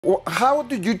How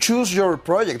do you choose your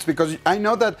projects? Because I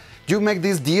know that you make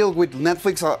this deal with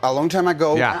Netflix a long time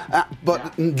ago,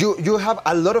 but you have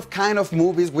a lot of kind of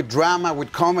movies with drama,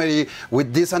 with comedy,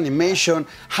 with this animation.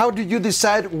 How do you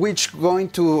decide which going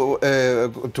to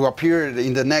appear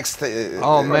in the next?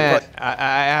 Oh man,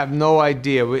 I have no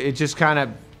idea. It just kind of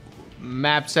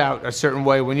maps out a certain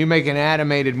way. When you make an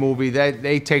animated movie,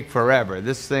 they take forever.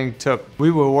 This thing took, we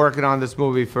were working on this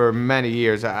movie for many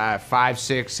years, 5,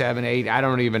 6, 7, 8, I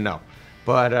don't even know.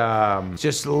 But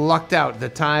just lucked out the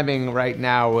timing right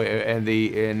now and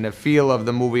the feel of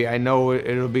the movie. I know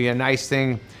it'll be a nice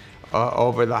thing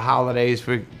over the holidays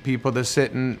for people to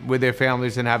sit with their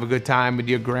families and have a good time with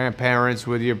your grandparents,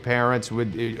 with your parents,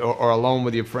 or alone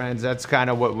with your friends. That's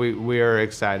kind of what we're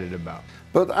excited about.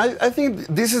 But I think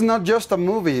this is not just a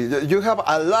movie. You have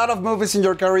a lot of movies in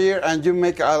your career and you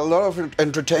make a lot of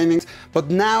entertainings. But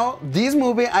now, this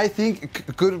movie, I think,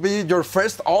 could be your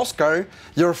first Oscar,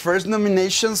 your first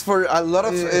nominations for a lot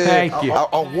of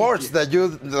awards that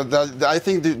I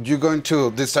think that you're going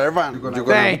to deserve.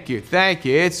 Thank you.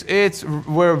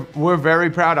 We're very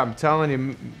proud. I'm telling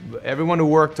you, everyone who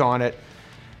worked on it,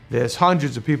 there's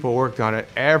hundreds of people who worked on it.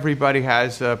 Everybody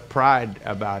has pride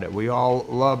about it. We all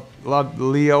love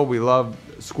Leo. We love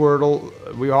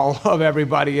Squirtle. We all love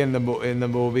everybody in the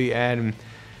movie, and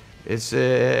it's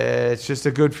just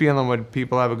a good feeling when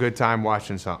people have a good time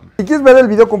watching something. Si quieres ver el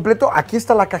video completo, aquí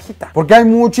está la cajita, porque hay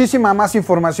muchísima más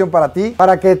información para ti,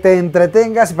 para que te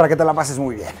entretengas y para que te la pases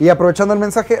muy bien. Y aprovechando el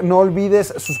mensaje, no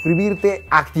olvides suscribirte,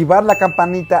 activar la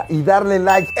campanita y darle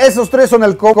like. Esos tres son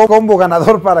el combo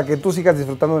ganador para que tú sigas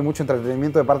disfrutando de mucho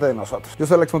entretenimiento de parte de nosotros. Yo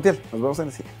soy LAXMontiel. Nos vemos en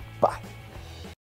el siguiente. Bye.